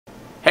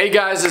Hey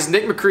guys, it's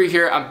Nick Macri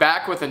here. I'm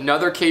back with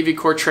another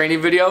kvCORE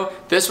training video.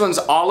 This one's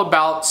all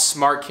about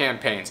smart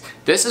campaigns.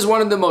 This is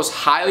one of the most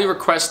highly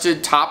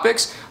requested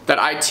topics that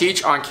I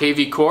teach on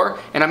kvCORE,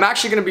 and I'm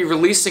actually going to be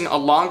releasing a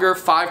longer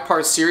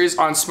 5-part series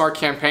on smart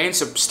campaigns,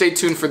 so stay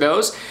tuned for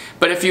those.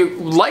 But if you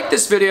like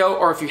this video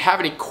or if you have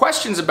any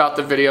questions about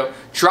the video,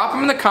 drop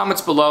them in the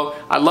comments below.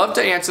 I'd love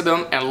to answer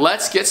them, and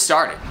let's get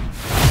started.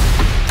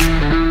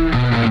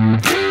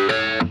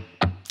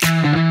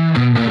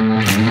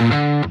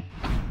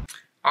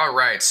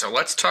 Alright, so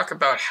let's talk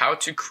about how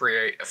to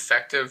create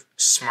effective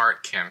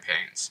smart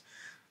campaigns.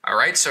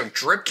 Alright, so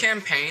drip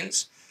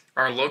campaigns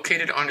are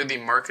located under the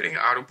Marketing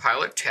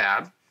Autopilot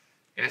tab,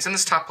 and it's in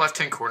this top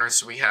left-hand corner,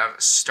 so we have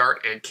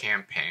Start a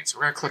Campaign. So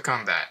we're going to click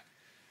on that.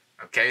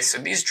 Okay, so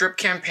these drip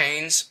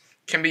campaigns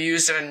can be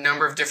used in a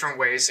number of different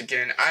ways.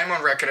 Again, I'm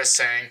on record as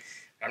saying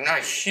I'm not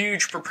a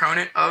huge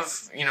proponent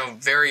of,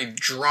 very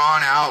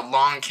drawn-out,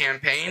 long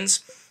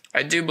campaigns.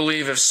 I do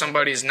believe if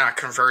somebody is not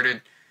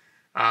converted,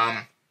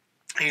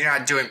 you're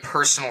not doing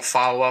personal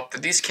follow-up,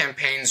 that these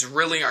campaigns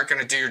really aren't going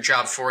to do your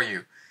job for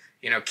you.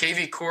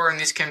 kvCORE and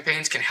these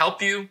campaigns can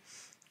help you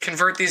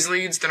convert these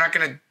leads. They're not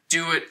going to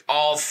do it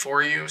all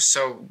for you.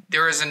 So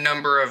there is a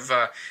number of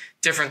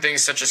different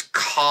things, such as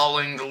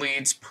calling the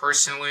leads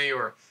personally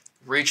or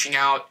reaching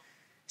out,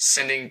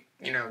 sending,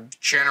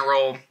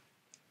 general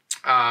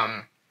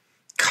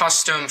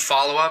custom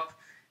follow-up.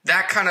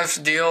 That kind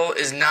of deal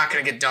is not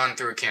going to get done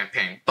through a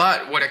campaign.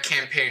 But what a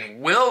campaign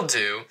will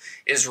do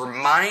is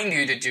remind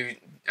you to do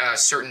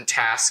certain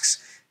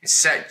tasks,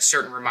 set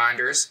certain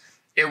reminders.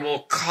 It will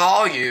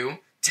call you,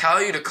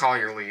 tell you to call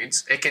your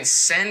leads. It can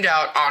send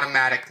out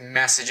automatic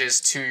messages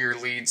to your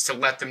leads to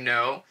let them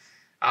know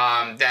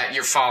that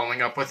you're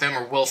following up with them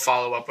or will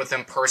follow up with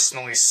them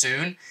personally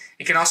soon.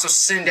 It can also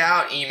send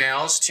out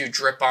emails to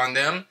drip on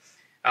them,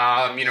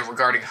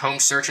 regarding home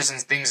searches and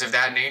things of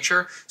that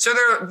nature. So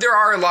there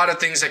are a lot of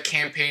things that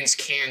campaigns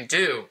can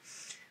do.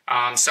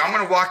 So I'm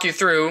going to walk you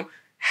through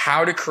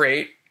how to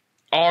create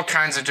all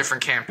kinds of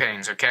different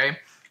campaigns, okay?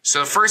 So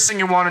the first thing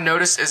you want to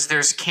notice is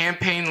there's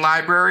campaign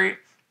library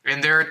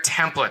and there are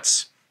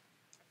templates,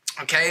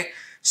 okay?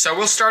 So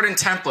we'll start in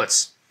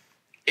templates.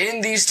 In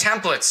these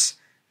templates,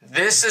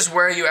 this is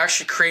where you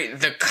actually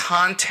create the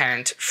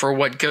content for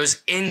what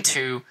goes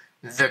into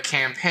the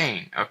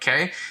campaign,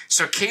 okay?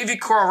 So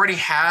kvCORE already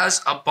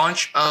has a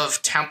bunch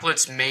of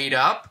templates made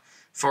up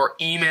for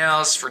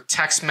emails, for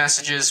text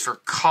messages, for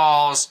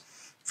calls,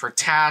 for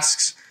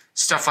tasks,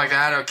 stuff like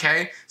that,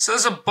 okay? So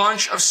there's a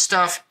bunch of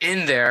stuff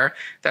in there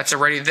that's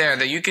already there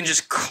that you can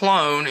just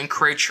clone and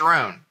create your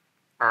own,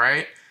 all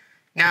right?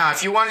 Now,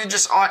 if you want to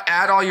just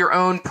add all your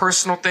own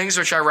personal things,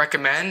 which I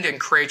recommend, and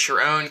create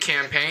your own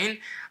campaign,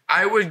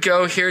 I would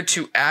go here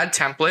to Add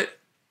Template,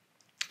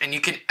 and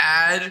you can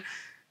add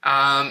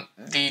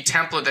the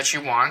template that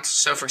you want.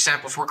 So for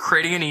example, if we're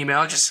creating an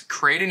email, just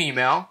create an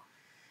email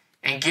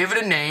and give it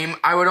a name.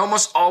 I would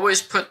almost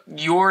always put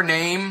your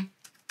name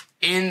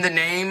in the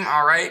name,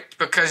 all right,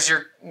 because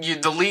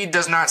the lead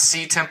does not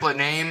see template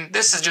name.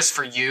 This is just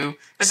for you.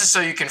 This is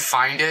so you can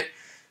find it.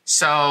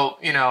 So,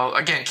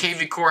 again,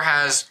 kvCORE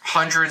has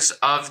hundreds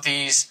of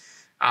these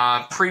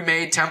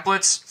pre-made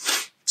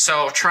templates.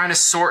 So trying to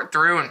sort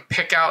through and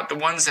pick out the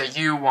ones that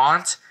you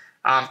want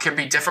can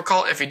be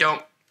difficult if you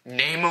don't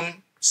name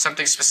them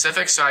something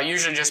specific. So I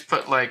usually just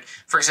put, like,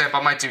 for example,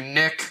 I might do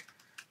Nick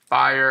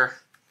Buyer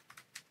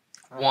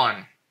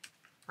 1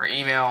 or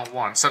email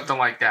 1, something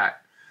like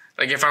that.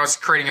 Like if I was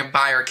creating a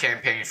buyer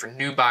campaign for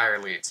new buyer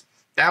leads.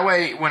 That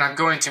way, when I'm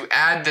going to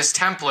add this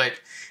template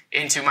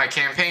into my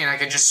campaign, I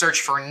can just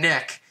search for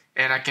Nick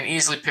and I can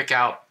easily pick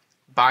out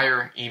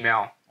buyer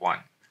email 1.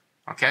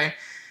 Okay?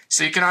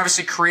 So you can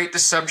obviously create the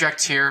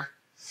subject here.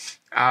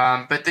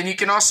 But then you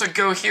can also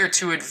go here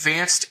to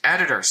Advanced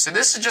Editor. So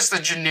this is just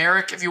a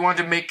generic, if you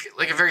wanted to make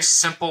like a very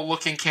simple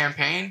looking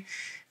campaign.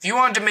 If you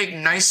wanted to make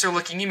nicer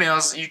looking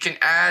emails, you can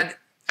add,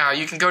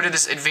 you can go to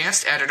this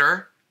Advanced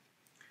Editor.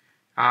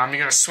 You're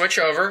going to switch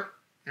over,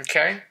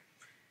 okay?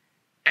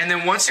 And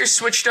then once you're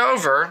switched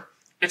over,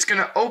 it's going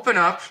to open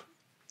up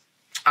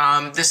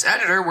this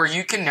editor where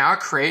you can now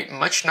create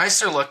much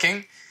nicer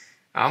looking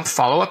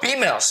follow-up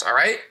emails, all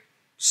right?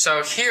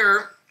 So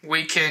here,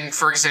 we can,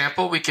 for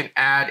example, we can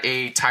add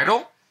a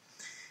title.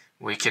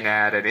 We can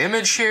add an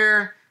image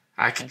here.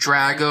 I could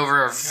drag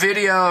over a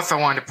video if I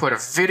wanted to put a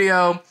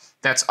video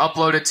that's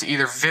uploaded to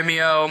either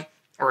Vimeo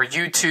or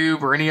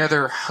YouTube or any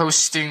other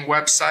hosting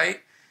website.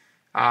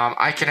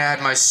 I can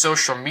add my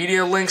social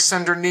media links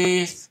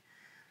underneath.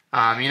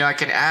 I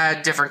can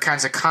add different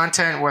kinds of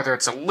content, whether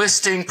it's a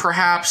listing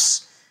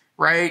perhaps,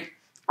 right?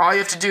 All you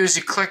have to do is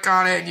you click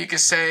on it and you can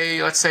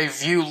say, let's say,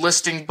 view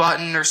listing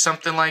button or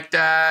something like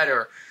that,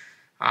 or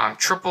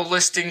triple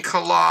listing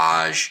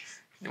collage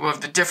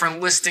with the different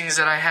listings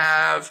that I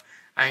have.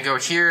 I can go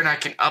here and I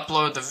can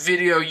upload the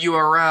video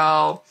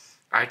URL.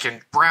 I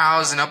can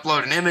browse and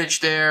upload an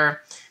image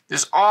there.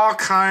 There's all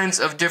kinds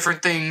of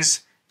different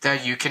things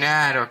that you can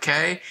add,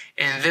 okay?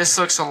 And this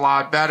looks a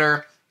lot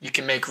better. You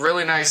can make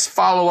really nice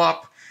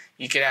follow-up.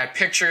 You can add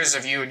pictures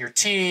of you and your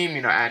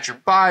team, add your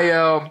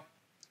bio,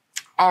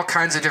 all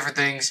kinds of different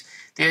things.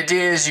 The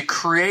idea is you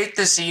create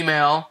this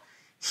email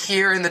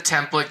here in the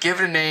template, give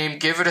it a name,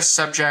 give it a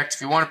subject.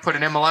 If you want to put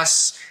an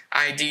MLS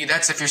ID,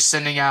 that's if you're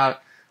sending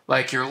out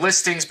like your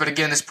listings. But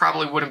again, this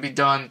probably wouldn't be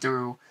done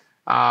through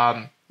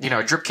a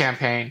drip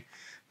campaign.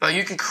 But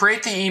you can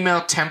create the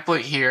email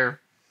template here,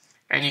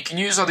 and you can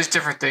use all these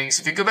different things.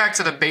 If you go back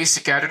to the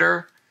basic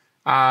editor,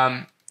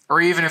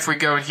 or even if we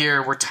go in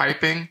here, we're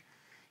typing,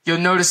 you'll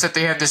notice that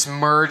they have this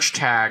merge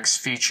tags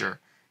feature.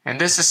 And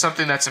this is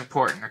something that's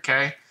important,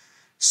 okay?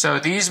 So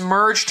these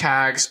merge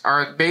tags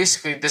are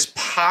basically, this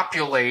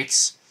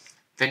populates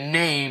the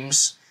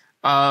names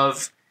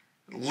of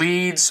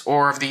leads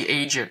or of the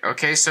agent,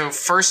 okay? So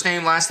first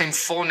name, last name,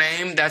 full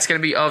name, that's going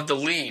to be of the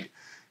lead.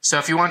 So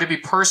if you want to be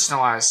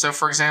personalized, so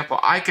for example,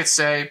 I could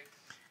say,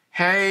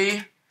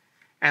 hey,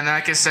 and then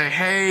I could say,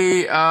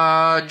 hey,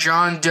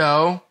 John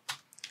Doe,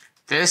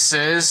 this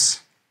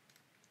is,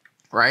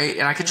 right?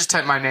 And I could just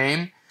type my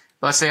name.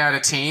 Let's say I had a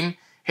team.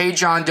 Hey,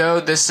 John Doe,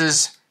 this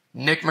is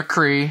Nick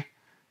Macri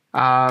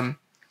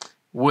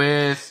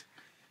with,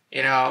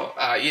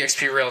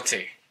 eXp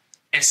Realty.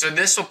 And so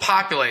this will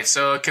populate.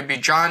 So it could be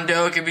John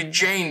Doe, it could be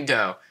Jane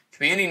Doe, it could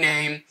be any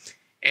name,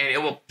 and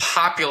it will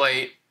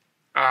populate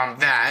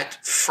that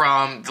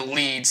from the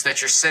leads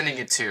that you're sending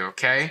it to,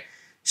 okay?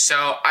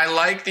 So I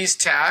like these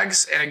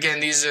tags, and again,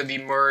 these are the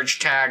merge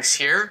tags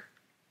here.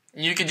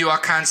 You can do all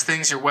kinds of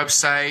things, your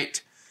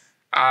website.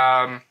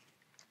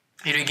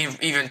 You can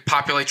even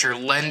populate your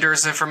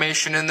lender's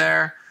information in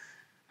there.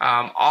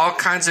 All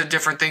kinds of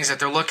different things that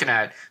they're looking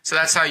at. So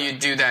that's how you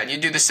do that. You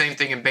do the same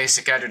thing in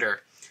Basic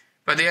Editor.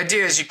 But the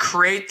idea is you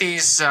create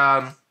these,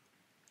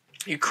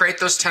 you create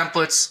those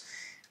templates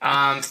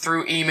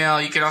through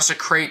email. You can also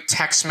create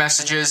text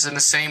messages in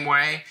the same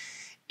way.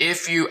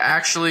 If you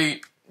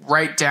actually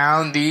write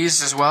down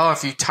these as well,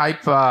 if you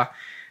type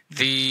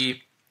the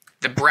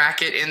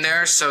bracket in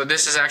there, so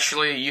this is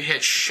actually, you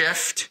hit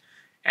shift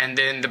and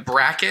then the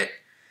bracket,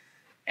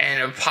 and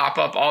it'll pop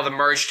up all the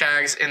merge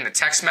tags in the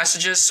text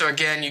messages. So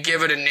again, you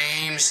give it a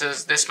name, so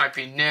this might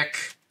be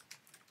Nick,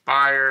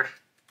 buyer,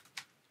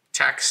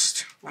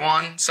 text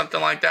 1, something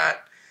like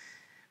that.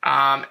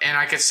 And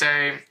I could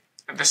say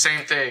the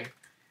same thing.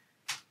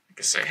 I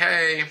could say,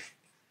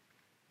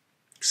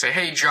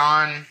 hey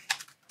John,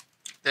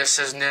 this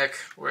is Nick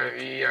with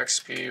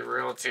eXp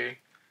Realty,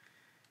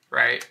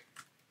 right?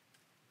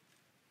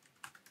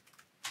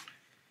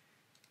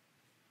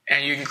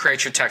 And you can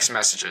create your text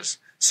messages.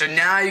 So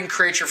now you can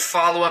create your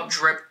follow-up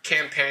drip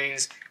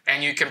campaigns,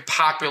 and you can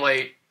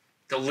populate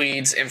the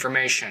leads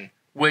information,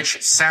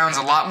 which sounds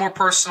a lot more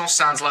personal,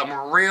 sounds a lot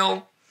more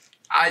real.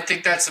 I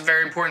think that's a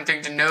very important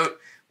thing to note.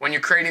 When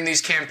you're creating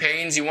these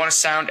campaigns, you want to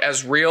sound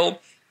as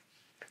real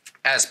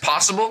as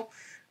possible,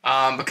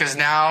 because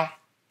now,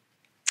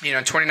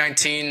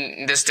 2019,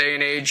 in this day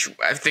and age,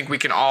 I think we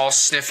can all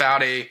sniff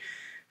out a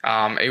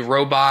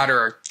robot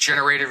or a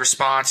generated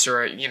response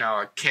or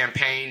a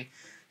campaign,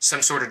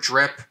 some sort of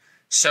drip.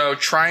 So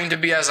trying to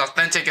be as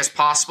authentic as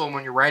possible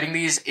when you're writing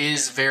these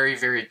is very,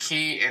 very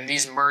key, and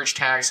these merge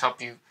tags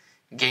help you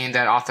gain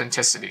that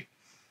authenticity.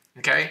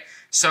 Okay?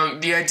 So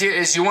the idea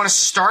is you want to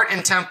start in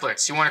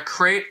templates. You want to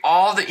create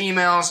all the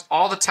emails,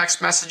 all the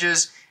text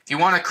messages. If you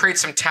want to create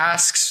some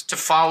tasks to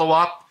follow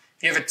up,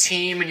 if you have a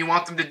team and you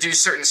want them to do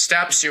certain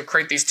steps, you'll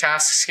create these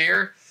tasks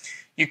here.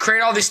 You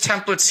create all these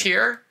templates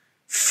here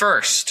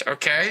first,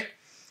 okay?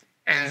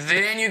 And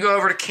then you go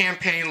over to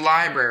Campaign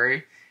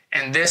Library,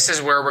 and this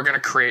is where we're going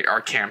to create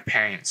our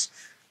campaigns.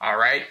 All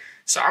right.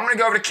 So I'm going to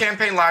go over to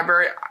Campaign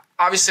Library.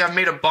 Obviously, I've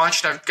made a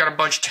bunch. I've got a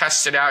bunch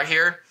tested out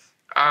here.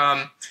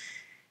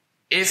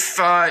 If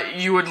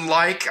you would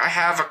like, I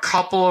have a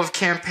couple of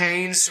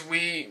campaigns.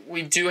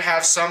 We do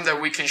have some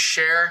that we can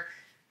share.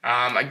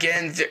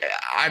 Again,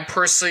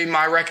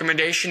 my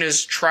recommendation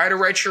is try to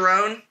write your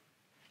own,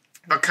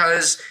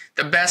 because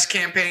the best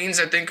campaigns,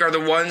 I think, are the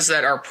ones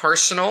that are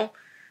personal.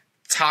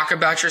 Talk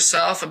about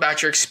yourself,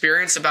 about your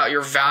experience, about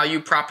your value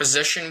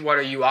proposition. What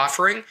are you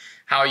offering?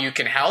 How you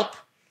can help.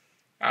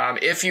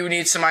 If you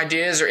need some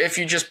ideas, or if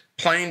you just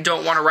plain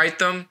don't want to write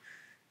them,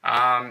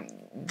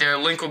 the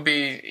link will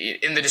be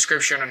in the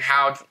description on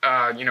how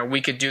we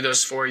could do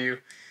those for you.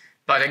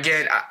 But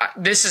again,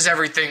 this is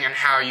everything on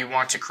how you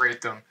want to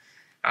create them.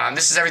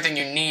 This is everything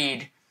you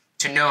need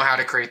to know how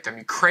to create them.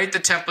 You create the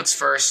templates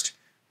first.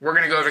 We're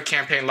going to go over to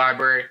Campaign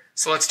Library.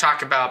 So let's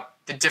talk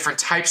about the different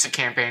types of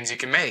campaigns you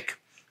can make.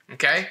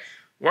 Okay,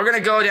 we're going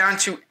to go down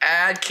to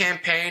Add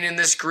Campaign in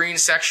this green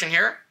section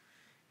here,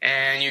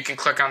 and you can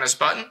click on this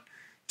button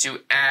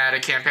to add a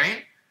campaign.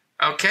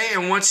 Okay,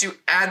 and once you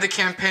add the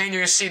campaign,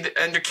 you're going to see that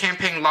under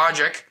Campaign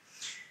Logic,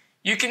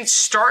 you can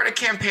start a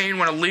campaign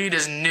when a lead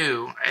is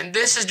new, and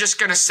this is just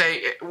going to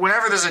say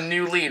whenever there's a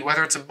new lead,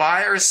 whether it's a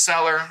buyer, a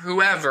seller,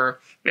 whoever,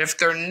 if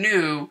they're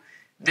new,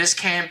 this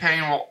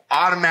campaign will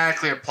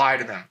automatically apply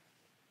to them.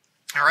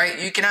 All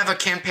right, you can have a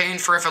campaign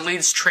for if a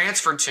lead's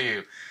transferred to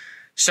you.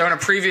 So in a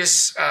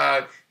previous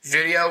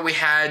video, we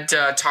had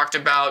talked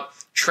about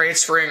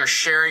transferring or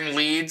sharing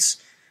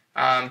leads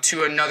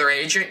to another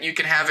agent. You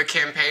can have a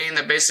campaign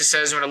that basically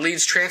says when a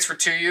lead's transferred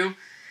to you,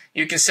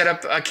 You can set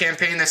up a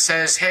campaign that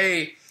says,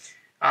 hey,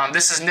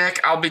 this is Nick.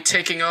 I'll be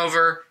taking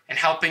over and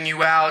helping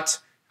you out.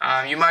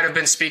 You might have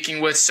been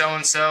speaking with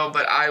so-and-so,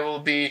 but I will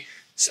be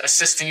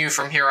assisting you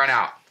from here on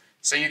out.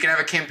 So you can have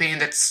a campaign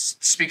that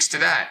speaks to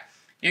that.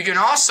 You can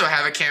also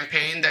have a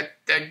campaign that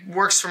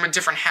works from a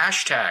different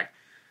hashtag.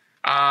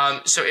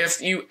 So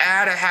if you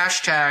add a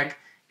hashtag,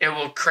 it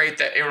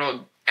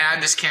will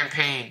add this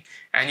campaign,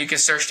 and you can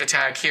search the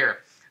tag here.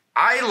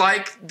 I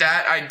like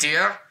that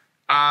idea.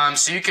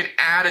 So you can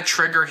add a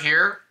trigger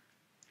here.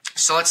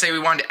 So let's say we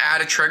wanted to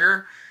add a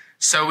trigger.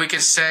 So we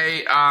could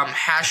say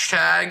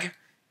hashtag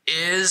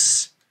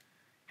is,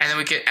 and then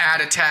we could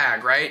add a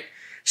tag, right?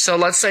 So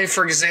let's say,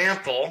 for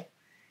example,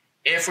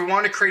 if we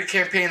wanted to create a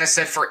campaign that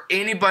said for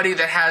anybody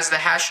that has the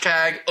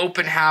hashtag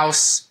open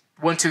house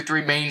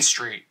 123 Main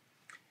Street.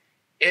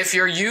 If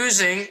you're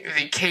using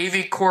the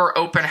kvCORE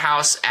open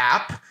house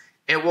app,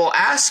 it will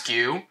ask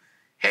you,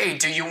 hey,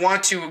 do you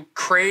want to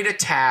create a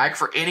tag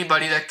for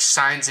anybody that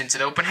signs into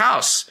the open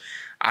house?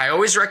 I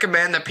always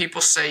recommend that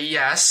people say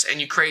yes,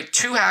 and you create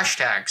 2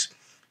 hashtags.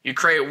 You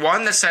create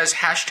one that says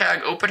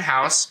hashtag open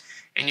house,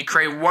 and you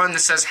create one that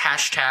says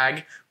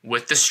hashtag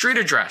with the street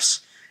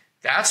address.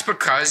 That's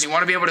because you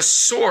want to be able to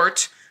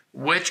sort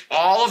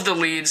all of the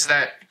leads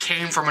that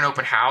came from an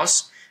open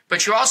house,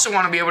 but you also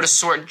want to be able to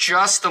sort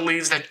just the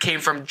leads that came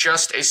from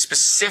just a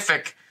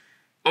specific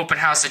open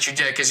house that you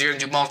did, because you're going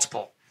to do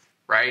multiple,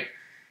 right?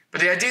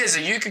 But the idea is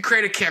that you can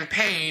create a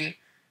campaign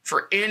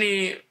for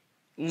any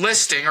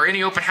listing or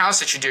any open house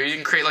that you do. You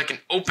can create like an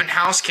open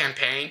house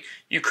campaign.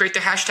 You create the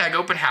hashtag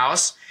open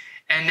house,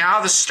 and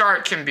now the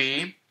start can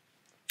be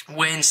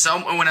when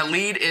a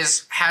lead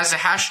has a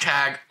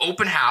hashtag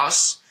open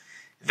house,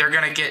 they're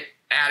going to get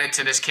added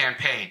to this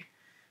campaign.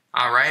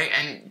 All right,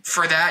 and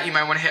for that you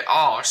might want to hit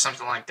all or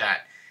something like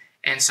that.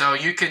 And so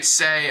you could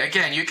say,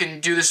 again, you can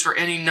do this for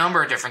any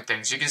number of different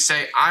things. You can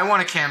say, I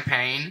want a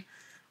campaign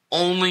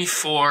only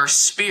for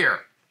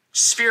Sphere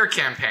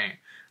campaign.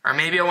 Or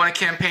maybe I want a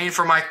campaign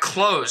for my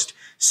closed.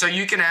 So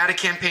you can add a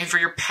campaign for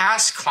your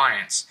past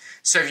clients.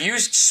 So if you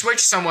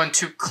switch someone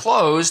to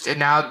closed and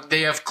now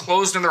they have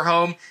closed in their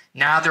home,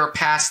 now they're a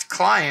past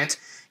client,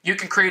 you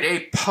can create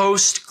a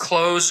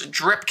post-close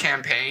drip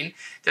campaign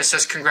that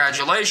says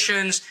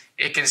congratulations.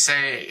 It can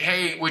say,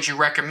 hey, would you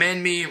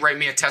recommend me? Write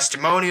me a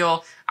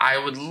testimonial. I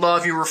would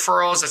love your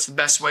referrals. That's the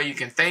best way you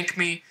can thank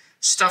me.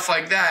 Stuff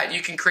like that.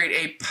 You can create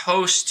a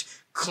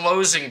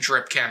post-closing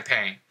drip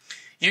campaign.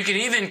 You can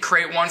even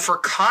create one for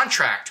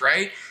contract,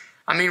 right?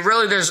 I mean,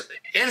 really, there's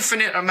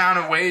infinite amount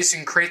of ways you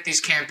can create these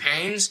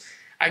campaigns.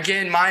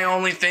 Again, my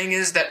only thing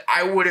is that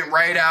I wouldn't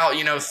write out,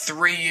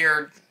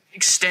 3-year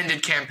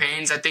extended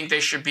campaigns. I think they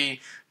should be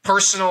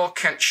personal,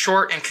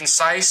 short, and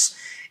concise,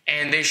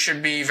 and they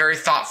should be very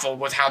thoughtful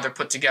with how they're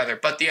put together.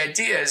 But the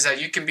idea is that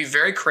you can be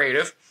very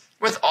creative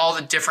with all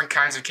the different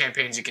kinds of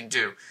campaigns you can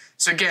do.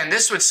 So again,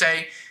 this would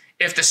say,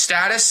 if the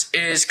status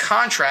is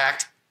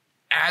contract,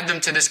 add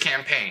them to this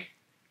campaign.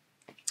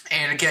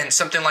 And again,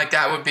 something like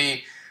that would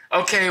be,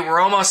 okay, we're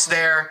almost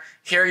there.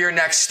 Here are your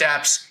next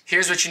steps.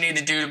 Here's what you need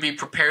to do to be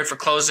prepared for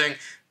closing.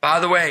 By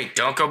the way,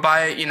 don't go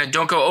buy,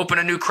 don't go open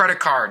a new credit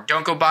card.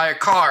 Don't go buy a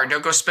car.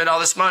 Don't go spend all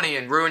this money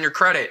and ruin your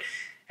credit.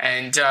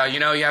 And, you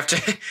have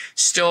to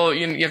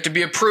you have to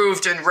be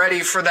approved and ready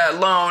for that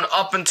loan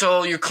up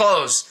until you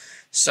close.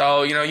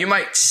 So, you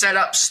might set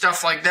up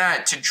stuff like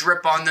that to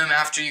drip on them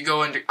after you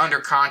go under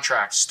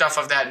contract, stuff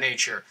of that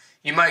nature.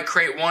 You might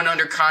create one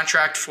under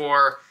contract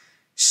for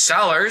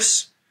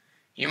sellers.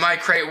 You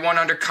might create one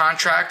under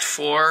contract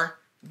for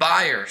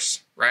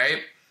buyers,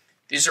 right?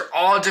 These are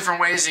all different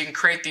ways you can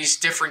create these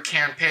different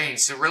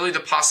campaigns. So really the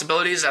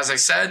possibilities, as I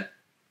said,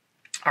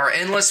 are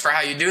endless for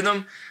how you do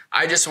them.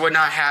 I just would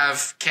not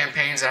have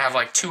campaigns that have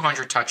like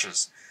 200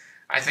 touches.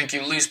 I think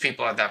you lose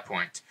people at that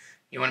point.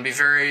 You want to be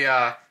very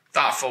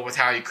thoughtful with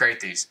how you create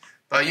these.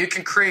 But you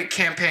can create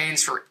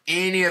campaigns for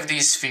any of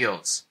these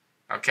fields,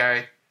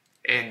 okay?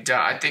 And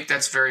I think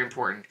that's very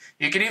important.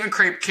 You can even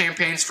create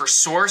campaigns for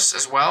source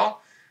as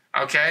well,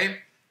 okay?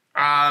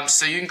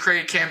 So you can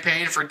create a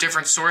campaign for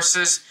different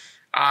sources.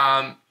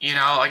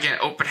 Again,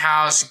 Open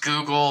House,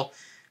 Google,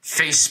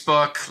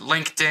 Facebook,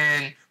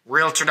 LinkedIn,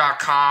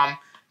 Realtor.com.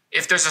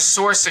 If there's a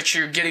source that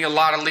you're getting a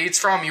lot of leads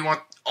from, you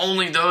want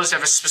only those to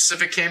have a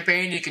specific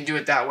campaign, you can do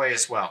it that way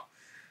as well.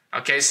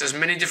 Okay, so there's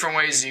many different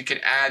ways you can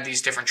add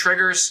these different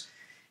triggers.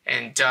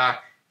 And then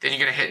you're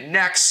going to hit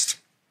next.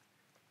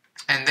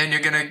 And then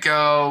you're going to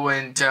go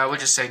and we'll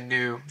just say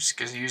new, just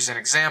because you use an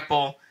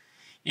example.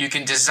 You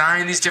can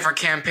design these different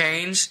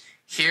campaigns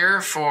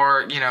here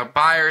for,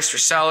 buyers, for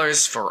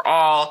sellers, for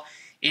all,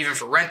 even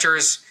for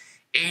renters,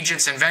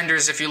 agents and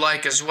vendors if you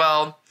like as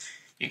well.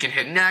 You can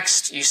hit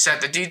next. You set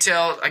the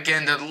detail.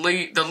 Again, the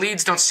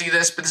leads don't see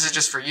this, but this is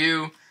just for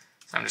you.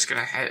 So I'm just going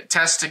to hit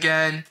test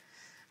again.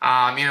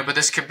 But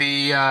this could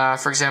be,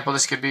 for example,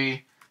 this could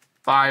be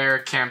buyer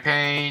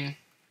campaign.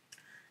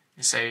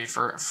 You say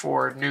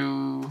for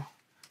new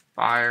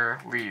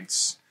buyer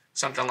leads,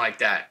 something like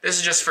that. This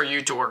is just for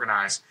you to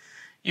organize.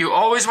 You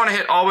always want to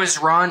hit always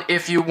run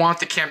if you want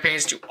the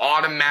campaigns to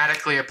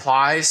automatically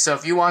apply. So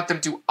if you want them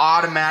to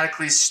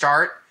automatically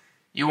start,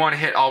 you want to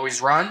hit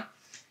always run.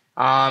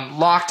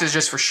 Locked is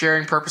just for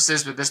sharing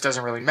purposes, but this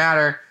doesn't really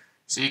matter.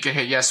 So you can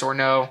hit yes or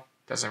no.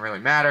 Doesn't really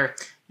matter.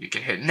 You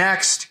can hit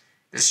next.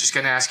 This is just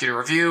going to ask you to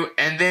review,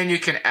 and then you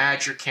can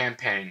add your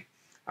campaign.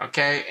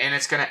 Okay, and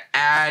it's going to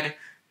add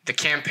the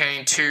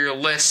campaign to your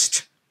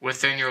list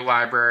within your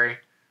library.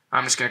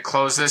 I'm just going to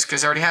close this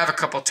because I already have a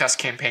couple test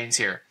campaigns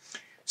here.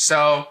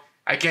 So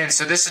again,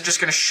 this is just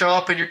going to show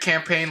up in your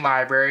campaign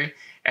library,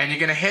 and you're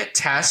going to hit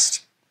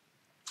test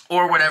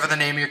or whatever the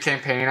name of your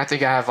campaign. I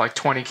think I have like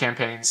 20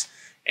 campaigns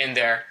in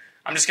there.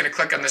 I'm just going to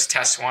click on this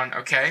test one,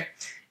 okay?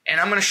 And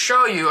I'm going to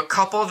show you a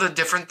couple of the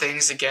different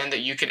things again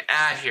that you can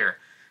add here.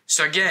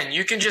 So again,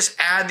 you can just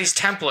add these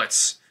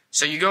templates.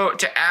 So you go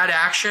to add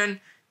action.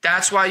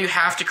 That's why you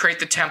have to create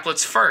the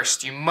templates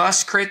first. You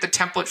must create the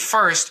template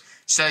first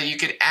so that you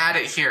could add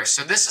it here.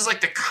 So this is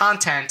like the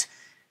content.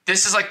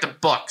 This is like the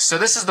book. So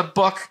this is the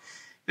book.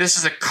 This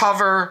is the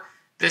cover.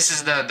 This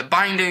is the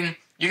binding.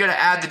 You got to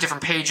add the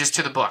different pages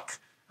to the book.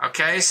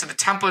 Okay, so the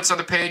templates are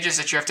the pages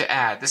that you have to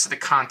add. This is the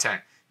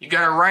content. You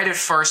got to write it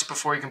first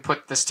before you can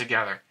put this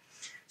together.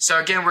 So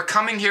again, we're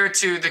coming here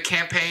to the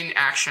campaign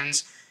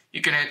actions.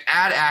 You can hit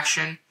add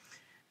action.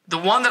 The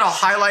one that I'll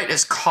highlight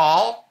is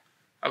call,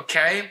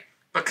 okay,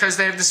 because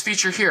they have this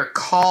feature here,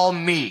 call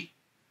me,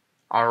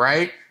 all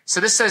right?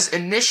 So this says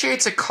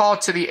initiates a call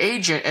to the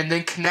agent and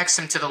then connects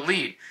him to the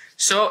lead.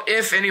 So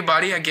if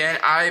anybody, again,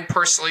 I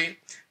personally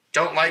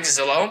don't like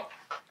Zillow,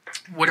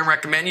 wouldn't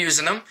recommend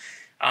using them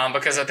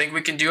because I think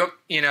we can do,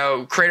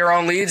 create our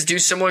own leads, do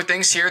similar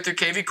things here through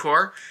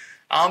kvCORE.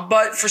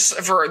 But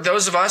for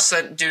those of us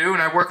that do,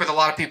 and I work with a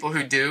lot of people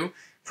who do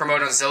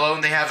promote on Zillow,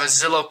 and they have a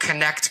Zillow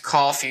Connect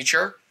call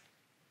feature.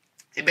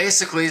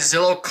 Basically,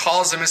 Zillow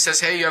calls them and says,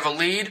 hey, you have a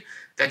lead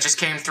that just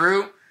came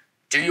through.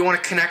 Do you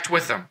want to connect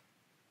with them?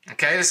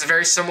 Okay, this is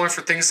very similar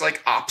for things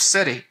like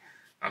OpCity.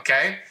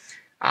 Okay,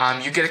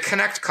 you get a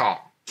connect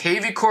call.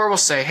 kvCORE will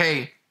say,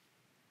 hey,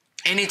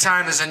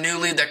 anytime there's a new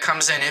lead that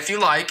comes in, if you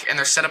like, and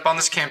they're set up on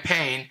this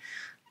campaign,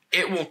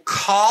 it will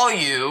call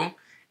you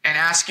and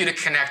ask you to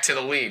connect to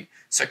the lead.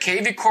 So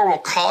kvCORE will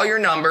call your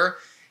number,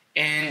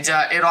 and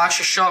it'll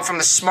actually show up from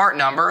the smart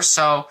number.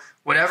 So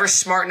whatever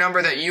smart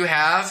number that you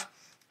have,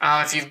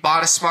 if you've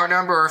bought a smart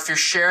number or if you're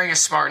sharing a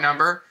smart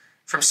number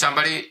from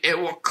somebody, it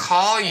will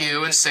call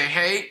you and say,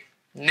 hey,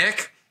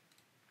 Nick,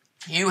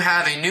 you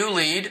have a new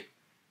lead.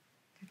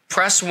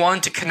 Press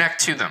 1 to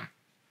connect to them.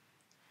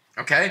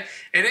 Okay?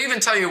 It'll even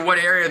tell you what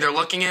area they're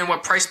looking in,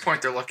 what price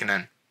point they're looking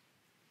in.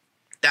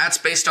 That's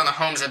based on the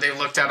homes that they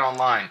looked at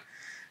online.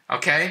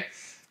 Okay?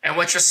 And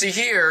what you'll see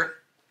here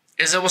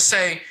is it will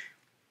say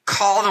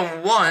call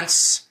them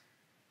once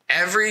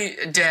every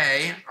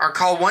day, or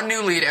call one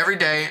new lead every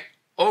day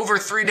over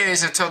 3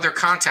 days until they're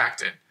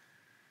contacted.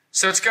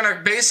 So it's going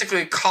to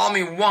basically call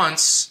me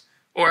once,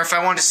 or if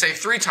I want to say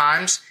 3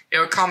 times, it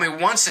would call me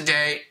once a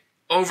day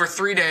over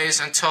 3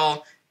 days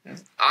until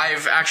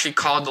I've actually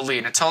called the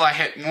lead, until I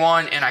hit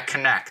 1 and I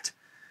connect.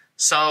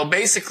 So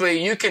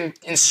basically you can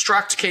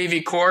instruct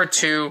kvCORE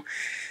to,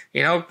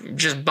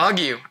 just bug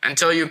you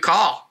until you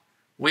call.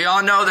 We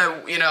all know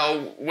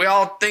that, we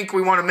all think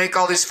we want to make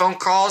all these phone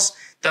calls.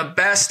 The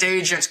best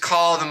agents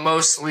call the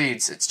most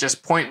leads. It's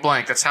just point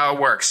blank. That's how it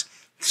works.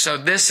 So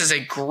this is a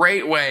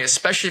great way,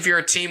 especially if you're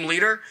a team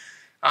leader,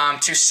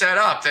 to set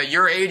up that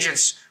your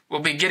agents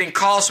will be getting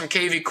calls from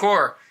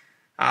kvCORE.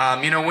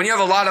 When you have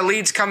a lot of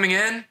leads coming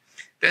in,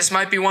 this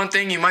might be one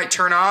thing you might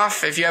turn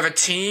off. If you have a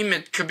team,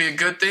 it could be a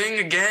good thing.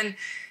 Again,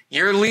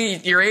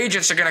 your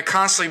agents are going to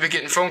constantly be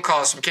getting phone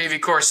calls from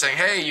kvCORE saying,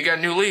 hey, you got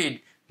a new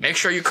lead. Make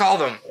sure you call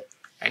them.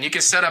 And you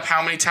can set up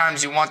how many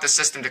times you want the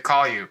system to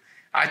call you.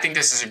 I think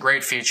this is a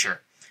great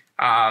feature.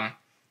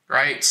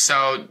 Right?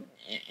 So,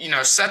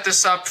 set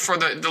this up for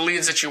the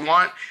leads that you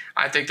want.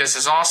 I think this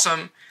is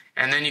awesome.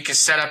 And then you can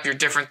set up your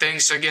different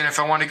things. So again, if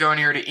I want to go in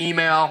here to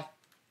email,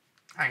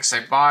 I can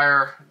say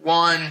buyer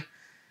 1.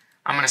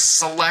 I'm going to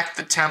select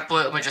the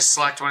template. Let me just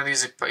select one of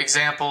these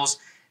examples.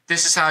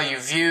 This is how you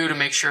view to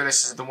make sure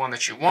this is the one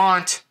that you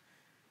want.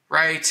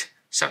 Right?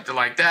 Something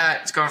like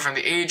that. It's going from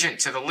the agent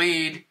to the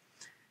lead.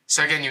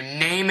 So again, you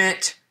name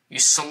it. You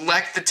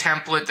select the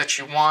template that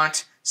you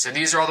want. So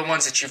these are all the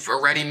ones that you've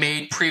already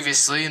made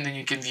previously, and then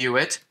you can view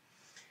it.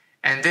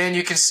 And then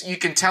you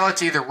can tell it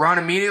to either run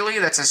immediately,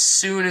 that's as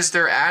soon as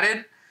they're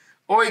added,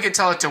 or you can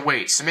tell it to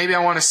wait. So maybe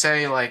I want to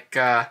say I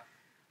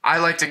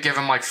like to give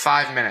them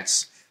 5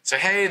 minutes. So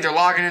hey, they're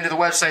logging into the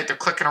website, they're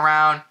clicking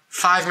around.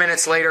 5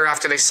 minutes later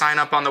after they sign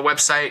up on the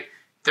website,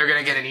 they're going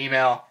to get an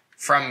email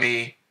from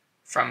me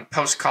from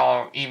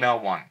post-call email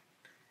 1.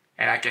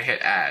 And I can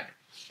hit add.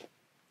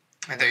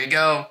 And there you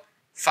go.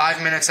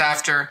 5 minutes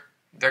after,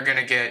 they're going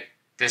to get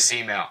this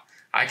email.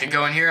 I can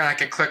go in here and I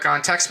can click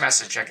on text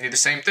message. I can do the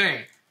same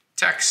thing.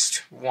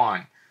 Text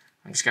 1.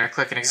 I'm just going to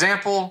click an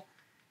example.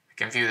 I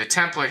can view the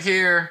template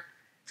here.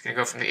 It's going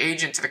to go from the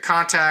agent to the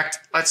contact.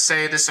 Let's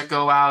say this will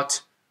go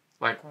out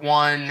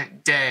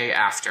 1 day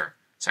after.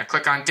 So I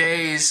click on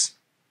days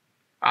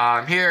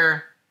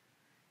here,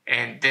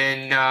 and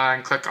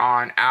then click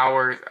on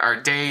hour or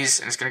days,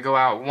 and it's going to go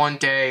out 1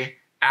 day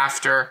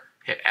after.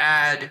 Hit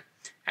add,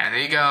 and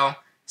there you go.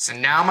 So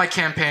now my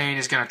campaign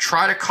is going to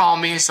try to call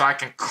me so I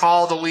can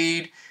call the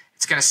lead.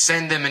 It's going to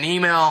send them an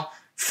email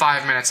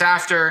 5 minutes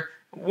after.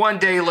 1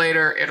 day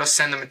later, it'll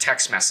send them a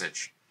text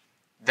message.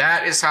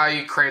 That is how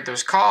you create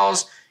those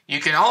calls. You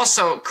can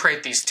also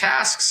create these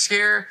tasks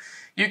here.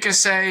 You can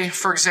say,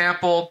 for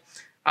example,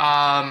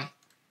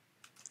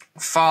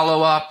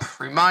 follow up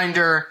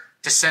reminder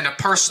to send a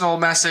personal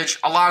message.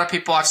 A lot of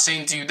people I've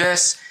seen do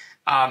this.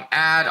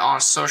 Add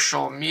on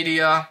social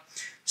media.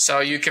 So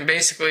you can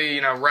basically,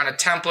 run a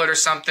template or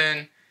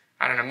something.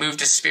 I don't know, move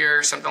to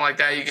Sphere, something like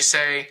that. You can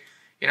say,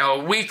 a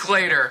week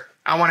later,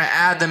 I want to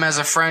add them as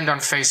a friend on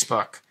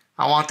Facebook.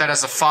 I want that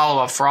as a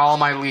follow-up for all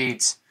my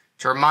leads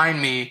to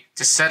remind me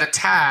to set a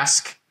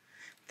task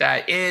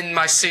that in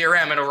my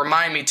CRM, it'll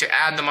remind me to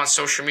add them on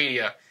social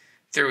media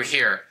through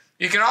here.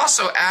 You can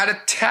also add a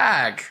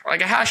tag,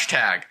 like a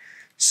hashtag.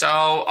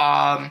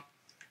 So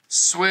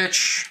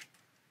switch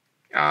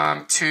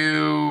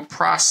to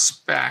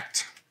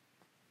prospect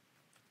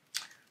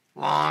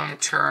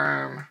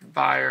long-term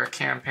buyer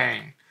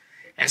campaign.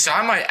 And so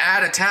I might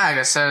add a tag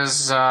that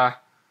says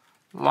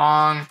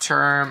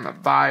long-term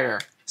buyer,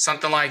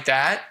 something like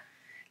that.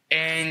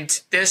 And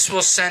this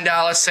will send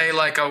out, let's say,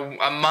 like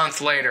a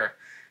month later.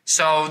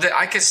 So that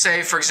I could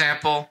say, for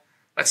example,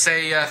 let's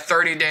say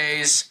 30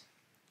 days,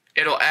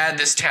 it'll add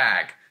this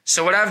tag.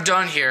 So what I've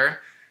done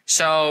here,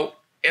 so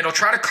it'll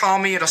try to call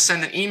me, it'll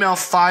send an email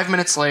 5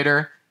 minutes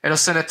later, it'll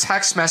send a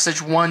text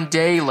message 1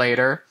 day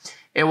later,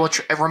 it will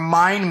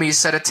remind me,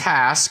 set a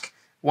task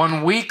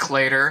 1 week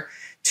later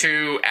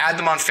to add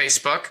them on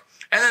Facebook,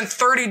 and then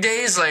 30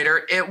 days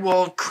later, it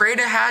will create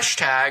a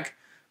hashtag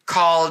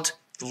called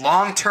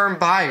long-term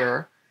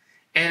buyer,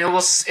 and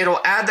it'll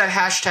add that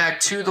hashtag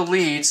to the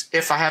leads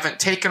if I haven't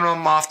taken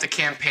them off the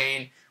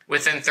campaign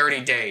within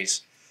 30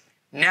 days.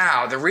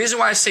 Now, the reason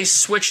why I say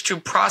switch to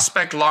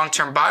prospect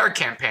long-term buyer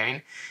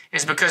campaign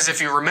is because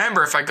if you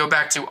remember, if I go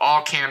back to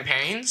all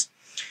campaigns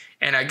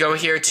and I go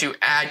here to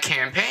add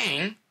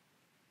campaign,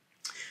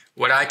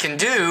 what I can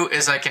do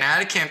is I can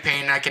add a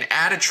campaign and I can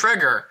add a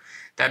trigger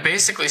that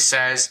basically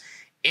says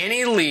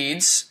any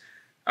leads,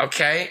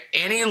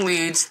 any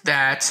leads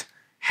that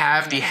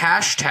have the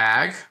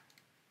hashtag,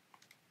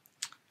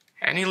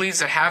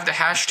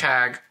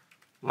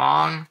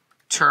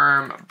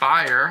 long-term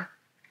buyer,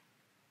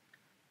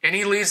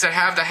 any leads that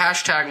have the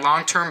hashtag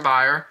long-term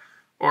buyer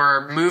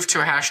or move to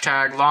a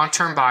hashtag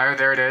long-term buyer,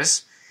 there it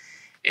is.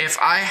 If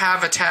I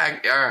have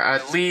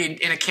a lead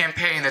in a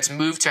campaign that's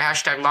moved to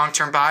hashtag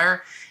long-term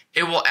buyer,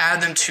 it will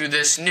add them to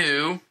this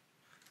new,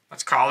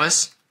 let's call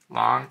this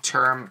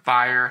long-term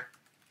buyer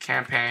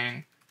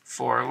campaign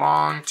for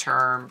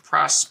long-term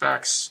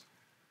prospects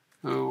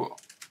who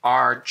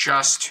are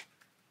just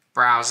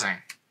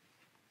browsing,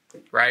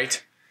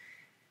 right?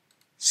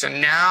 So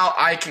now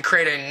I can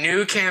create a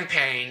new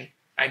campaign,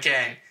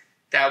 again,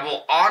 that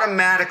will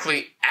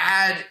automatically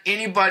add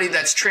anybody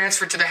that's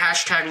transferred to the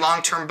hashtag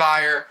long-term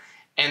buyer,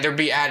 and they'll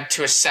be added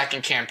to a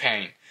second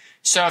campaign.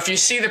 So if you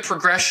see the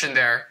progression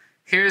there,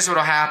 here's what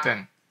will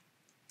happen.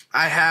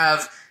 I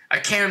have a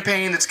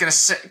campaign that's going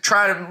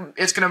to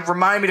it's going to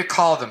remind me to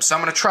call them. So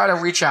I'm going to try to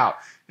reach out.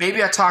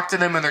 Maybe I talk to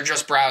them and they're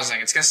just browsing.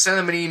 It's going to send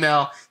them an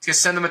email. It's going to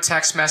send them a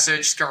text message.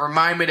 It's going to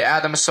remind me to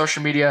add them to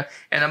social media.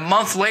 And a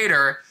month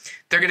later,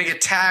 they're going to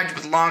get tagged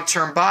with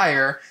long-term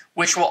buyer,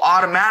 which will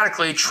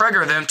automatically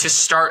trigger them to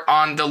start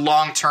on the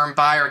long-term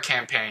buyer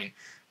campaign,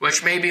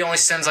 which maybe only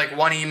sends like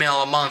 1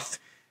 email a month,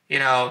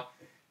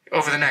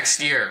 over the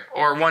next year,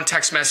 or 1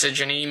 text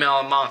message and email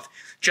a month,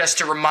 just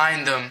to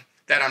remind them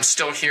that I'm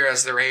still here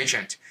as their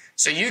agent.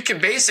 So you can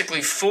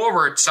basically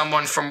forward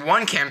someone from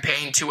one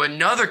campaign to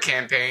another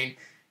campaign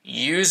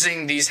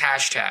using these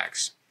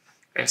hashtags.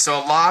 And so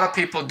a lot of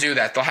people do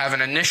that. They'll have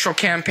an initial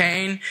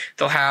campaign,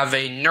 they'll have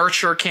a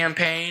nurture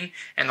campaign,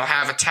 and they'll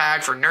have a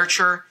tag for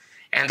nurture,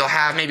 and they'll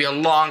have maybe a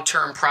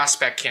long-term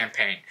prospect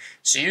campaign.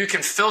 So you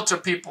can filter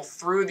people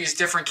through these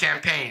different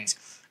campaigns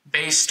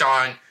based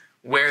on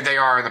where they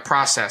are in the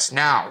process.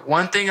 Now,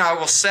 one thing I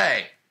will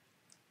say,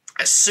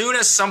 as soon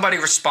as somebody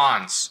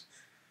responds,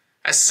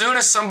 as soon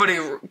as somebody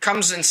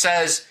comes and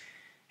says,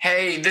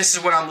 hey, this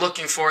is what I'm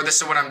looking for, this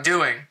is what I'm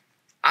doing,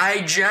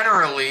 I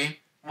generally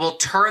will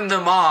turn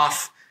them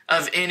off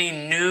of any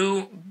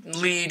new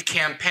lead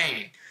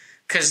campaign.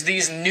 Because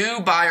these new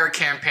buyer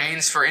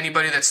campaigns, for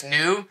anybody that's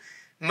new,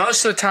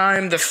 most of the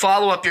time the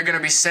follow-up you're going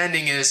to be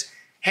sending is,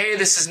 hey,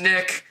 this is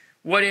Nick,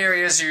 what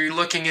areas are you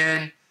looking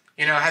in?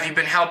 Have you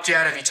been helped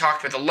yet? Have you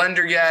talked with a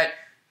lender yet?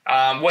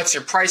 What's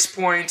your price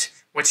point?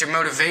 What's your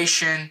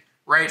motivation,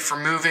 right, for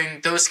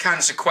moving? Those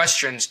kinds of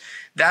questions.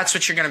 That's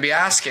what you're going to be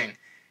asking.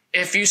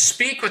 If you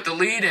speak with the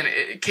lead and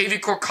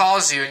kvCORE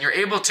calls you and you're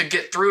able to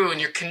get through and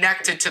you're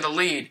connected to the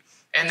lead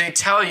and they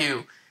tell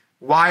you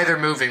why they're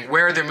moving,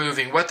 where they're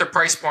moving, what their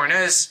price point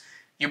is,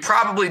 you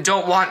probably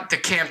don't want the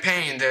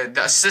campaign,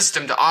 the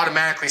system to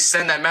automatically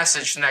send that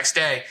message the next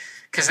day,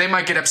 because they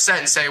might get upset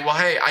and say, well,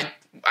 hey,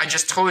 I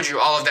just told you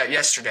all of that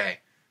yesterday,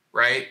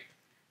 right?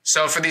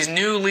 So for these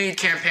new lead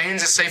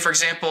campaigns, let's say, for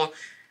example,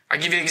 I'll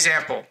give you an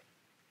example.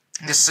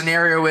 The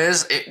scenario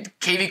is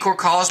kvCORE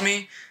calls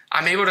me,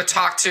 I'm able to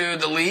talk to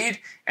the lead,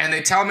 and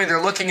they tell me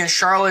they're looking in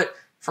Charlotte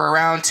for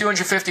around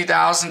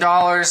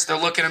 $250,000. They're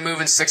looking to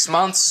move in 6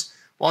 months.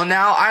 Well,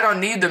 now I don't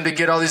need them to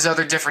get all these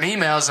other different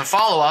emails and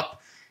follow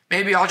up.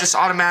 Maybe I'll just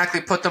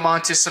automatically put them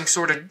onto some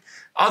sort of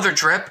other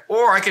drip,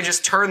 or I can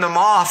just turn them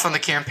off on the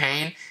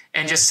campaign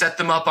and just set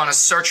them up on a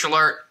search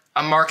alert,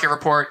 a market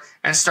report,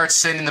 and start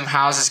sending them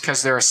houses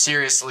because they're a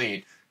serious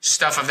lead,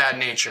 stuff of that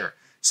nature.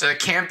 So the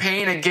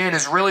campaign, again,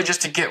 is really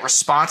just to get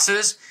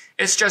responses.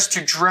 It's just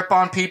to drip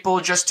on people,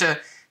 just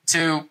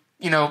to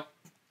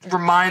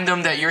remind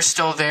them that you're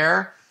still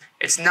there.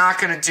 It's not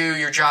going to do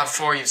your job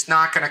for you. It's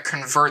not going to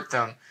convert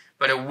them,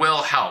 but it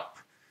will help.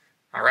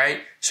 All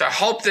right? So I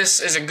hope this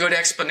is a good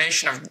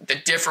explanation of the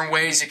different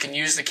ways you can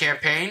use the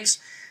campaigns.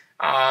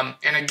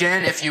 And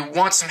again, if you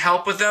want some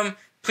help with them,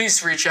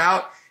 please reach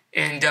out,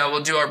 and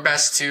we'll do our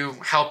best to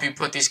help you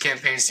put these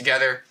campaigns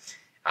together.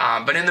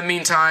 But in the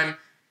meantime,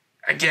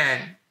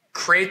 again,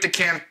 create the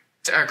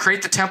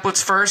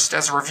templates first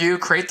as a review.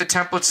 Create the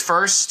templates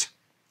first.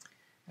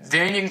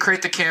 Then you can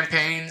create the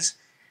campaigns,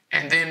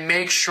 and then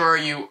make sure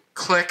you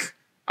click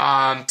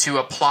to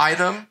apply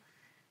them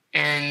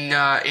in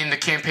the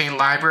campaign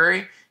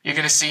library. You're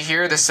going to see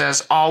here that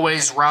says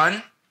always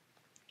run,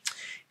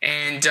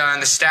 and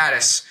the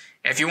status.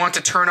 If you want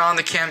to turn on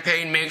the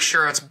campaign, make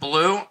sure it's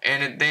blue,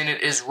 and then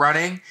it is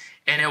running,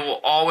 and it will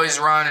always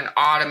run and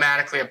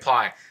automatically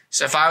apply.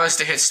 So if I was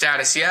to hit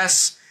status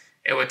yes,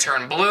 it would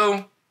turn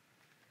blue.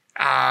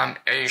 Are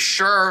you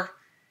sure?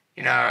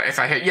 If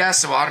I hit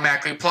yes, it will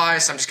automatically apply,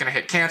 so I'm just going to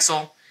hit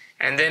cancel,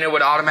 and then it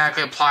would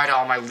automatically apply to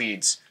all my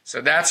leads.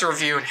 So that's a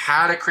review on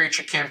how to create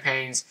your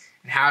campaigns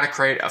and how to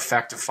create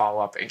effective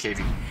follow-up in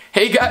kvCORE.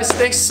 Hey guys,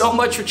 thanks so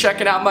much for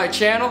checking out my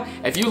channel.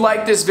 If you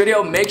like this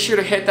video, make sure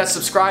to hit that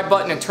subscribe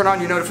button and turn on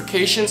your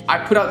notifications. I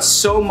put out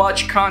so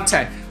much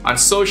content on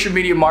social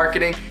media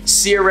marketing,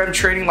 CRM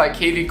training like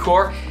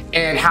kvCORE,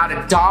 and how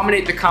to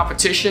dominate the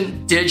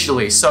competition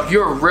digitally. So if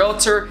you're a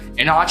realtor,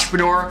 an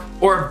entrepreneur,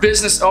 or a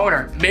business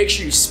owner, make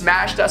sure you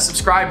smash that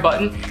subscribe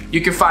button.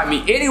 You can find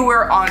me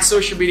anywhere on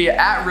social media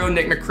at Real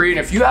Nick Macri. And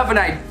if you have an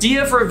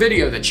idea for a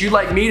video that you'd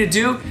like me to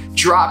do,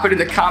 drop it in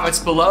the comments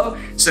below.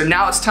 So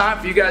now it's time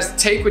for you guys to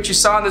take what you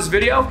saw in this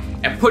video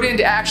and put it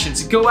into action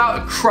to go out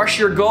and crush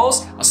your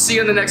goals. I'll see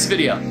you in the next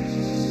video.